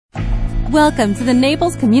Welcome to the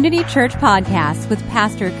Naples Community Church Podcast with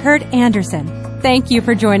Pastor Kurt Anderson. Thank you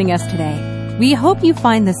for joining us today. We hope you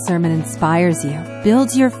find this sermon inspires you,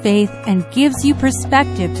 builds your faith, and gives you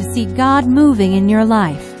perspective to see God moving in your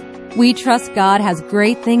life. We trust God has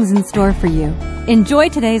great things in store for you. Enjoy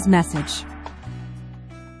today's message.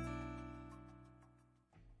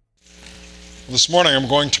 This morning I'm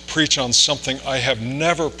going to preach on something I have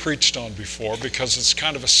never preached on before because it's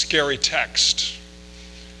kind of a scary text.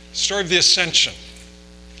 The story of the Ascension.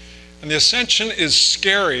 And the Ascension is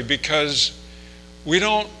scary because we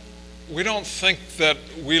don't think that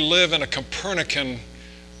we live in a Copernican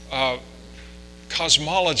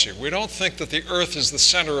cosmology. We don't think that the earth is the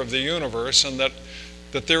center of the universe and that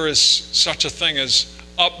there is such a thing as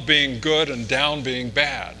up being good and down being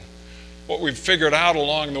bad. What we've figured out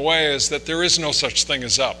along the way is that there is no such thing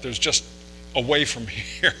as up. There's just away from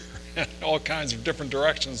here. All kinds of different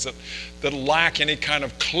directions that lack any kind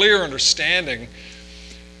of clear understanding.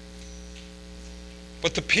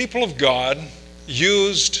 But the people of God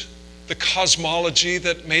used the cosmology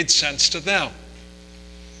that made sense to them.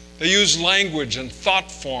 They used language and thought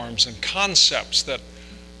forms and concepts that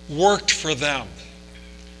worked for them,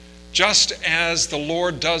 just as the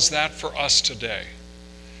Lord does that for us today.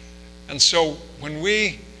 And so when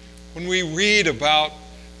we read about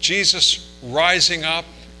Jesus rising up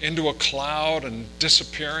into a cloud and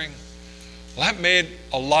disappearing, well, that made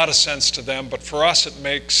a lot of sense to them, but for us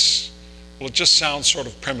it just sounds sort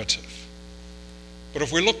of primitive. But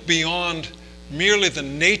if we look beyond merely the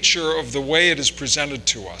nature of the way it is presented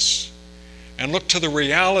to us and look to the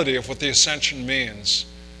reality of what the Ascension means,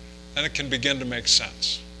 then it can begin to make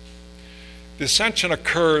sense. The Ascension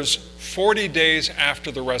occurs 40 days after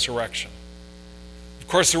the resurrection. Of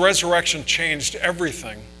course, the resurrection changed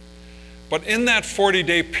everything. But in that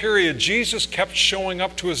 40-day period, Jesus kept showing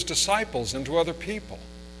up to his disciples and to other people.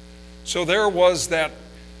 So there was that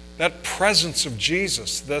presence of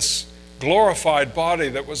Jesus, this glorified body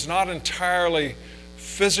that was not entirely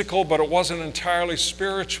physical, but it wasn't entirely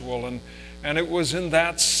spiritual. And it was in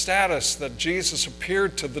that status that Jesus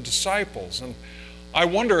appeared to the disciples. And I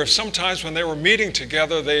wonder if sometimes when they were meeting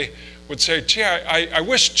together, they would say, gee, I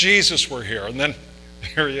wish Jesus were here. And then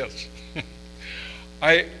there he is.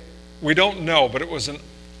 We don't know, but it was an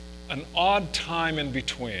odd time in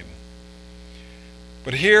between.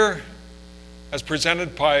 But here, as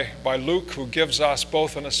presented by Luke, who gives us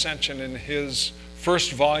both an ascension in his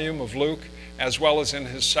first volume of Luke, as well as in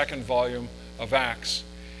his second volume of Acts,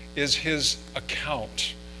 is his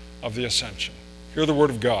account of the ascension. Hear the word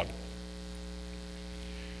of God.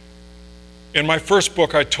 In my first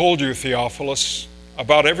book, I told you, Theophilus,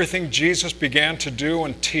 about everything Jesus began to do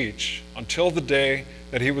and teach until the day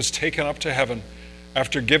that he was taken up to heaven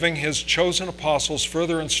after giving his chosen apostles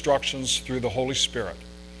further instructions through the Holy Spirit.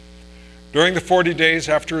 During the 40 days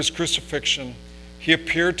after his crucifixion, he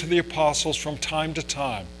appeared to the apostles from time to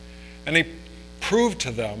time, and he proved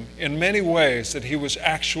to them in many ways that he was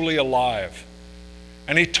actually alive,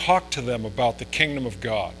 and he talked to them about the kingdom of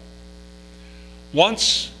God.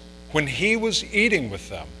 Once, when he was eating with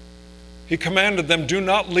them, he commanded them, "Do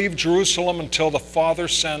not leave Jerusalem until the Father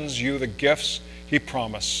sends you the gifts he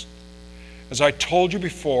promised. As I told you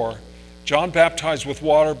before, John baptized with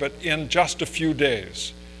water, but in just a few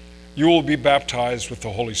days, you will be baptized with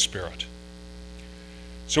the Holy Spirit."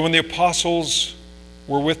 So when the apostles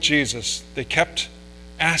were with Jesus, they kept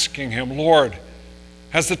asking him, "Lord,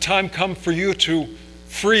 has the time come for you to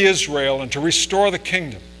free Israel and to restore the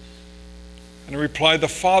kingdom?" And he replied, "The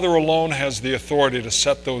Father alone has the authority to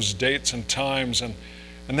set those dates and times, and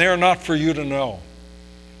they are not for you to know.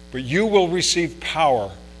 But you will receive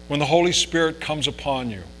power when the Holy Spirit comes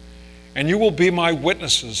upon you, and you will be my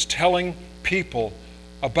witnesses, telling people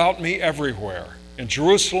about me everywhere, in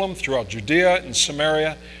Jerusalem, throughout Judea and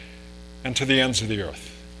Samaria, and to the ends of the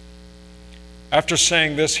earth." After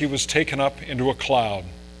saying this, he was taken up into a cloud.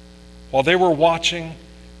 While they were watching,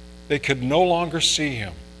 they could no longer see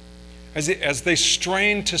him. As they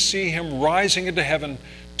strained to see him rising into heaven,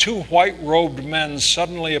 two white-robed men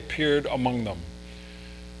suddenly appeared among them.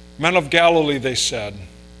 "Men of Galilee," they said,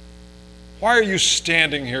 "why are you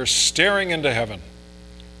standing here staring into heaven?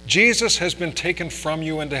 Jesus has been taken from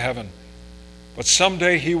you into heaven, but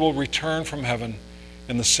someday he will return from heaven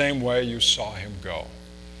in the same way you saw him go."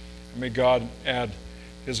 And may God add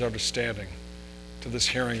his understanding to this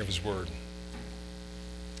hearing of his word.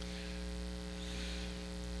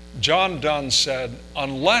 John Donne said,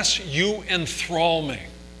 "Unless you enthrall me,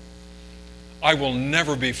 I will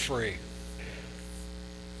never be free."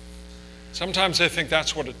 Sometimes I think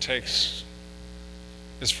that's what it takes,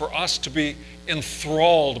 is for us to be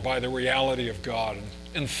enthralled by the reality of God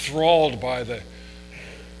enthralled by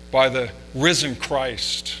the risen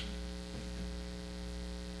Christ.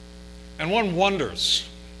 And one wonders,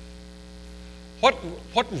 what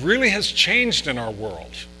really has changed in our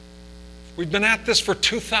world? We've been at this for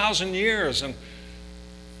 2,000 years, and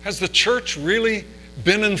has the church really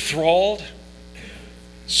been enthralled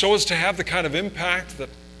so as to have the kind of impact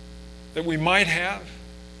that we might have?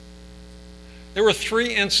 There were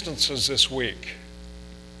 3 instances this week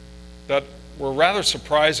that were rather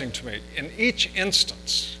surprising to me. In each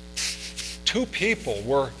instance, 2 people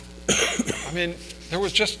were, there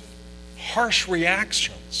was just harsh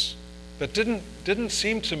reactions that didn't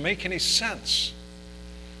seem to make any sense.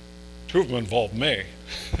 2 of them involved me.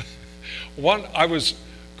 One, I was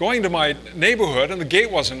going to my neighborhood and the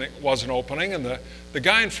gate wasn't opening, and the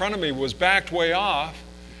guy in front of me was backed way off,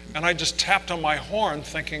 and I just tapped on my horn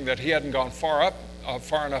thinking that he hadn't gone far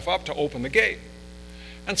enough up to open the gate.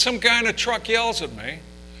 And some guy in a truck yells at me,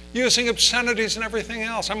 using obscenities and everything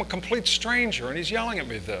else. I'm a complete stranger, and he's yelling at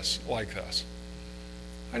me like this.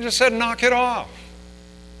 I just said, knock it off.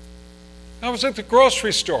 I was at the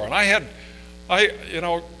grocery store, and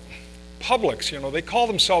Publix, they call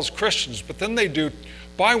themselves Christians, but then they do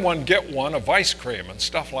buy one, get one of ice cream and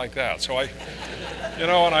stuff like that. So I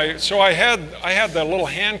had that little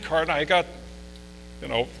hand cart, and I got,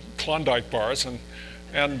 Klondike bars,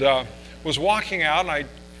 and was walking out, and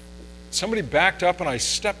somebody backed up, and I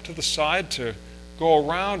stepped to the side to go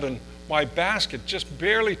around, and my basket just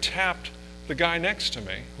barely tapped the guy next to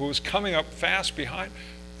me, who was coming up fast behind.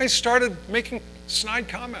 I started making snide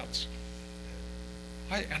comments.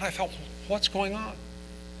 And I thought, what's going on?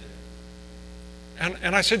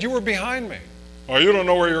 And I said, you were behind me. Oh, you don't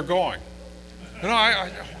know where you're going.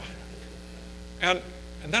 And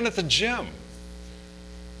then at the gym,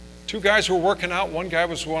 2 guys were working out. One guy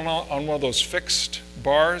was on one of those fixed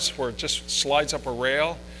bars where it just slides up a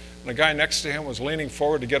rail. And the guy next to him was leaning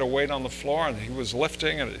forward to get a weight on the floor, and he was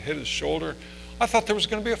lifting, and it hit his shoulder. I thought there was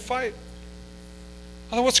going to be a fight.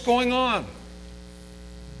 I thought, what's going on?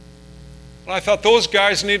 And I thought, those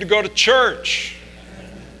guys need to go to church.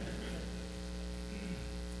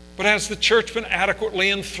 But has the church been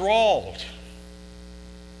adequately enthralled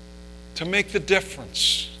to make the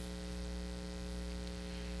difference?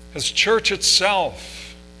 Has church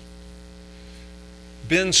itself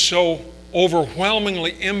been so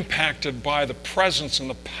overwhelmingly impacted by the presence and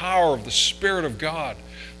the power of the Spirit of God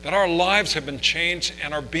that our lives have been changed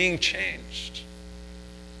and are being changed?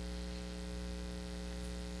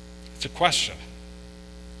 It's a question.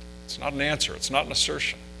 It's not an answer. It's not an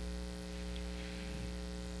assertion.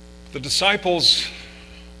 The disciples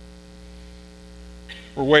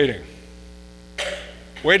were waiting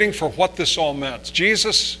for what this all meant.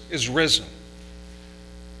 Jesus is risen.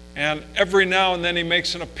 And every now and then he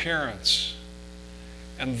makes an appearance.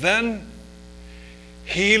 And then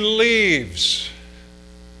he leaves.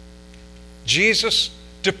 Jesus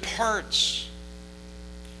departs.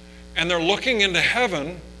 And they're looking into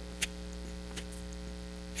heaven,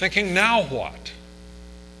 thinking, now what?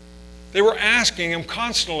 They were asking him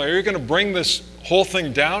constantly, are you going to bring this whole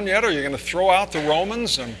thing down yet? Are you going to throw out the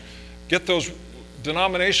Romans and get those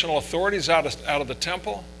denominational authorities out of the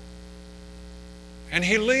temple? And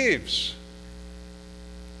he leaves.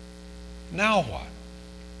 Now what?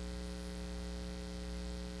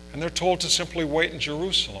 And they're told to simply wait in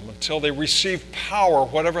Jerusalem until they receive power,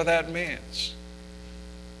 whatever that means.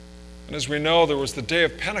 And as we know, there was the day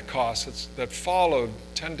of Pentecost that followed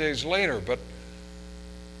 10 days later, but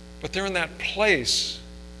they're in that place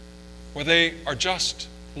where they are just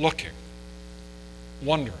looking,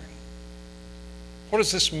 wondering, what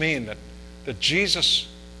does this mean that Jesus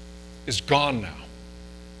is gone now?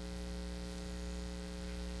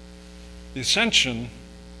 The ascension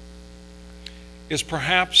is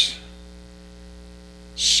perhaps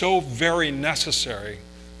so very necessary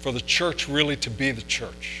for the church really to be the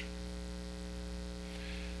church.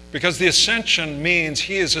 Because the ascension means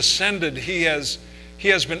he is ascended, he has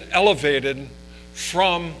been elevated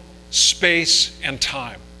from space and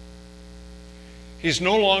time. He's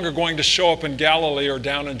no longer going to show up in Galilee or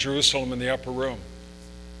down in Jerusalem in the upper room.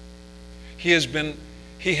 He has been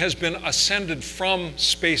ascended from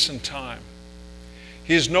space and time.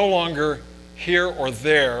 He is no longer here or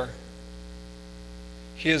there.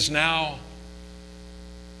 He is now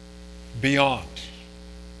beyond.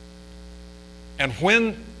 And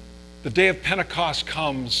when the day of Pentecost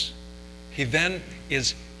comes, he then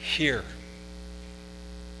is here.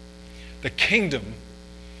 The kingdom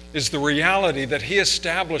is the reality that he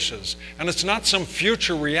establishes. And it's not some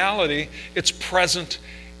future reality, it's present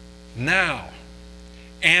now.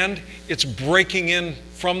 And it's breaking in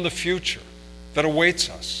from the future. that awaits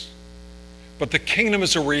us. But the kingdom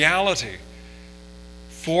is a reality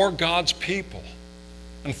for God's people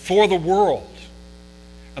and for the world.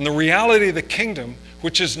 And the reality of the kingdom,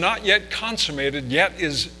 which is not yet consummated, yet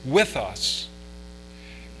is with us,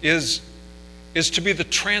 is to be the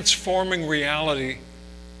transforming reality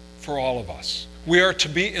for all of us. We are to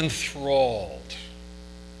be enthralled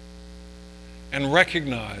and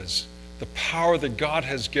recognize the power that God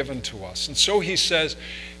has given to us. And so he says,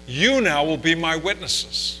 you now will be my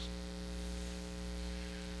witnesses.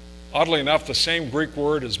 Oddly enough, the same Greek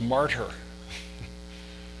word is martyr.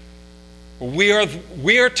 We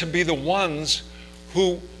are to be the ones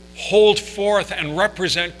who hold forth and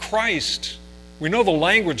represent Christ. We know the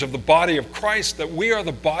language of the body of Christ, that we are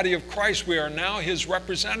the body of Christ. We are now his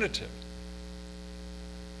representative.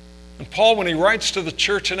 And Paul, when he writes to the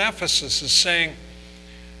church in Ephesus, is saying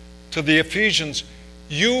to the Ephesians,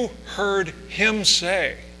 you heard him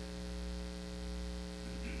say.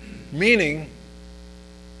 Meaning,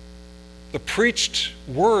 the preached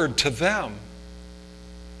word to them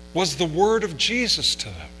was the word of Jesus to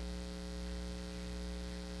them.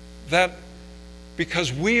 That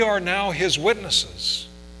because we are now his witnesses,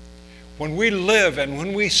 when we live and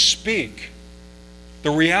when we speak,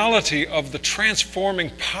 the reality of the transforming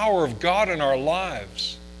power of God in our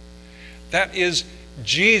lives, that is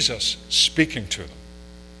Jesus speaking to them.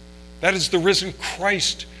 That is the risen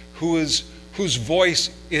Christ whose voice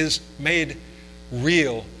is made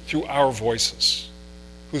real through our voices,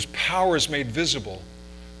 whose power is made visible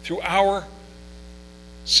through our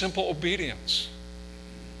simple obedience.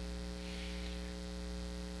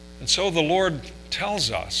 And so the Lord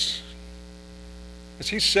tells us, as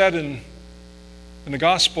he said in the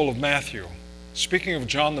Gospel of Matthew, speaking of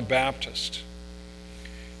John the Baptist,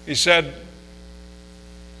 he said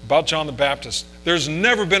about John the Baptist, there's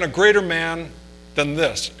never been a greater man than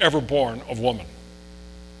this ever born of woman.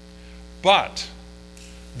 But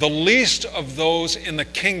the least of those in the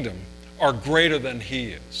kingdom are greater than he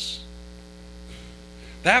is.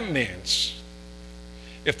 That means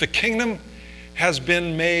if the kingdom has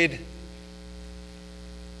been made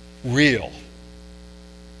real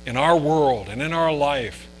in our world and in our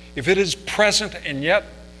life, if it is present and yet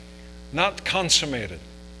not consummated,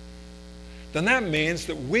 then that means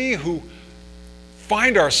that we who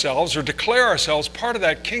find ourselves or declare ourselves part of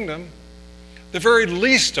that kingdom, the very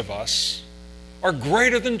least of us are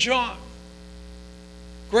greater than John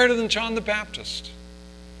the Baptist,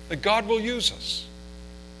 that God will use us.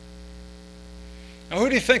 Now, who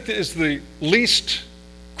do you think is the least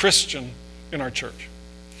Christian in our church?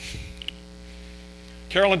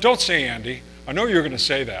 Carolyn, don't say Andy. I know you're going to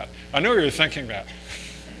say that. I know you're thinking that.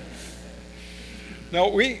 No,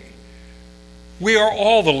 we are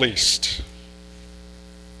all the least.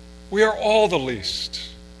 We are all the least.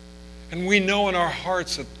 And we know in our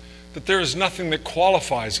hearts that there is nothing that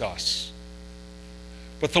qualifies us.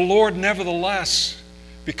 But the Lord, nevertheless,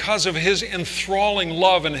 because of his enthralling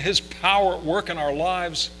love and his power at work in our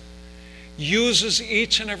lives, uses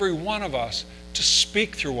each and every one of us to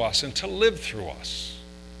speak through us and to live through us.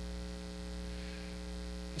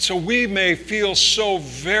 And so we may feel so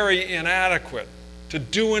very inadequate to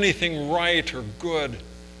do anything right or good,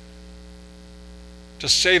 to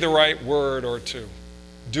say the right word or to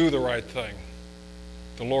do the right thing.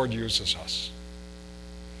 The Lord uses us.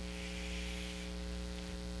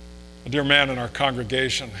 A dear man in our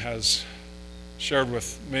congregation has shared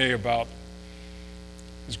with me about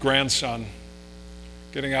his grandson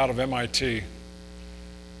getting out of MIT. You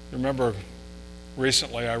remember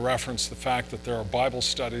recently I referenced the fact that there are Bible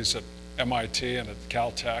studies at MIT and at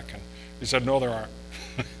Caltech, and he said, no, there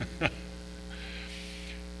aren't.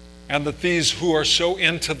 And that these who are so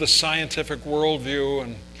into the scientific worldview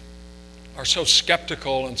and are so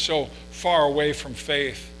skeptical and so far away from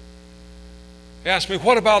faith, he asked me,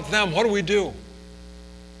 what about them? What do we do?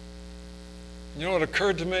 You know what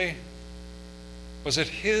occurred to me? Was that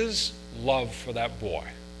his love for that boy,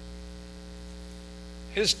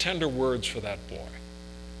 his tender words for that boy,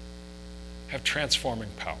 have transforming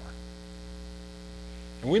power.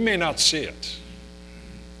 And we may not see it,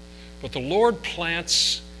 but the Lord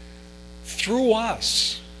plants through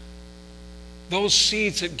us those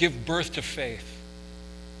seeds that give birth to faith,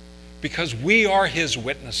 because we are his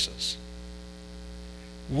witnesses.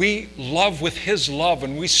 We love with his love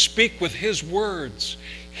and we speak with his words.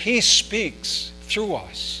 He speaks through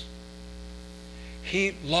us.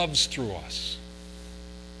 He loves through us.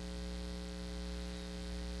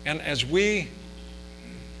 And as we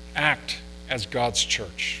act as God's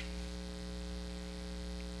church,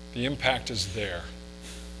 the impact is there.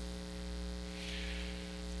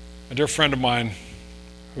 A dear friend of mine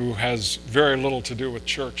who has very little to do with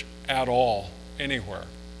church at all, anywhere,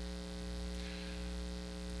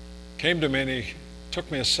 came to me and he took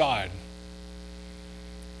me aside.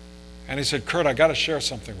 And he said, "Kurt, I got to share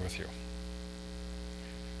something with you."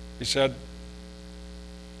 He said,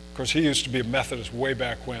 of course, he used to be a Methodist way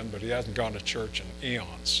back when, but he hasn't gone to church in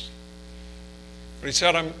eons. But he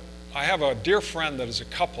said, I have a dear friend that is a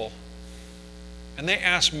couple, and they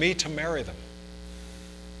asked me to marry them.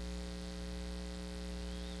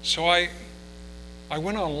 So I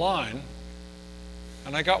went online,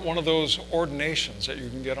 and I got one of those ordinations that you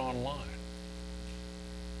can get online.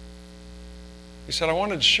 He said, "I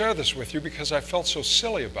wanted to share this with you because I felt so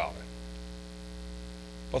silly about it.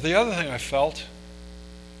 But the other thing I felt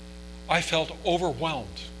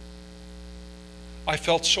overwhelmed. I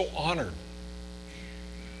felt so honored.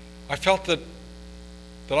 I felt that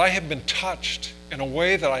I had been touched in a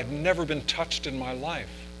way that I'd never been touched in my life.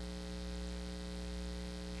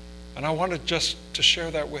 And I wanted just to share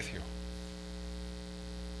that with you."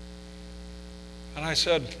 And I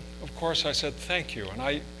said, of course, I said, "Thank you." And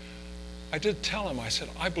I did tell him, I said,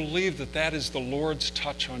 "I believe that that is the Lord's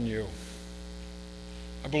touch on you.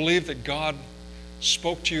 I believe that God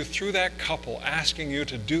spoke to you through that couple, asking you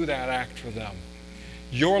to do that act for them.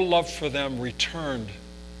 Your love for them returned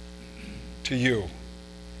to you.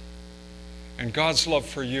 And God's love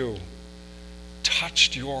for you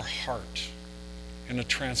touched your heart in a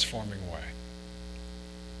transforming way."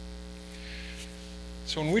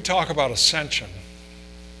 So when we talk about ascension,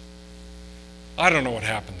 I don't know what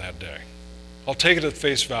happened that day. I'll take it at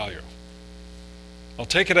face value. I'll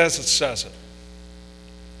take it as it says it.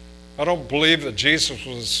 I don't believe that Jesus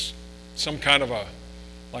was some kind of well,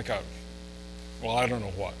 I don't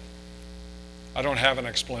know what. I don't have an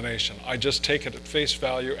explanation. I just take it at face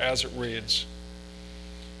value as it reads.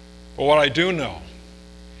 But what I do know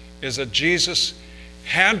is that Jesus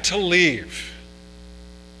had to leave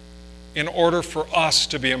in order for us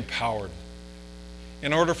to be empowered,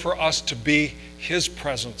 in order for us to be His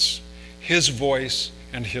presence, His voice,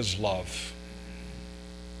 and His love.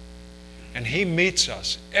 And He meets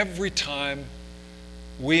us every time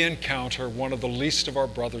we encounter one of the least of our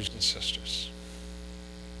brothers and sisters.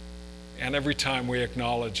 And every time we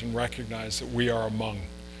acknowledge and recognize that we are among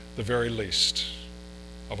the very least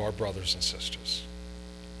of our brothers and sisters.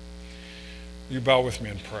 You bow with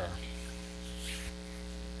me in prayer.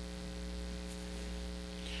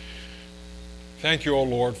 Thank you, O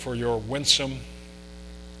Lord, for your winsome,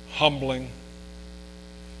 humbling,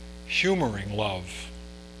 humoring love.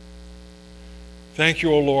 Thank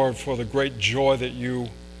you, O Lord, for the great joy that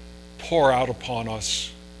you pour out upon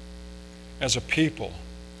us as a people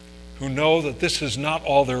who know that this is not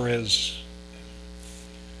all there is.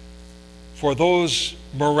 For those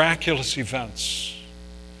miraculous events,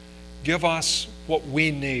 give us what we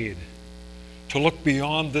need to look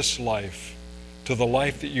beyond this life to the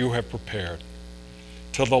life that you have prepared,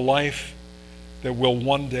 to the life that will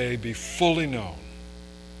one day be fully known.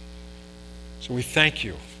 So we thank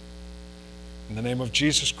you in the name of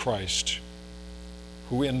Jesus Christ,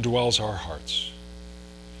 who indwells our hearts.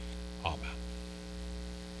 Amen.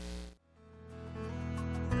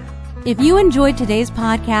 If you enjoyed today's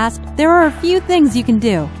podcast, there are a few things you can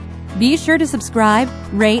do. Be sure to subscribe,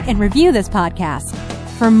 rate, and review this podcast.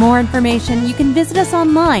 For more information, you can visit us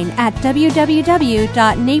online at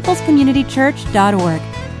www.naplescommunitychurch.org.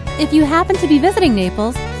 If you happen to be visiting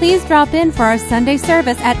Naples, please drop in for our Sunday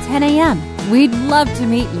service at 10 a.m. We'd love to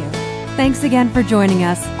meet you. Thanks again for joining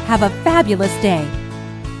us. Have a fabulous day.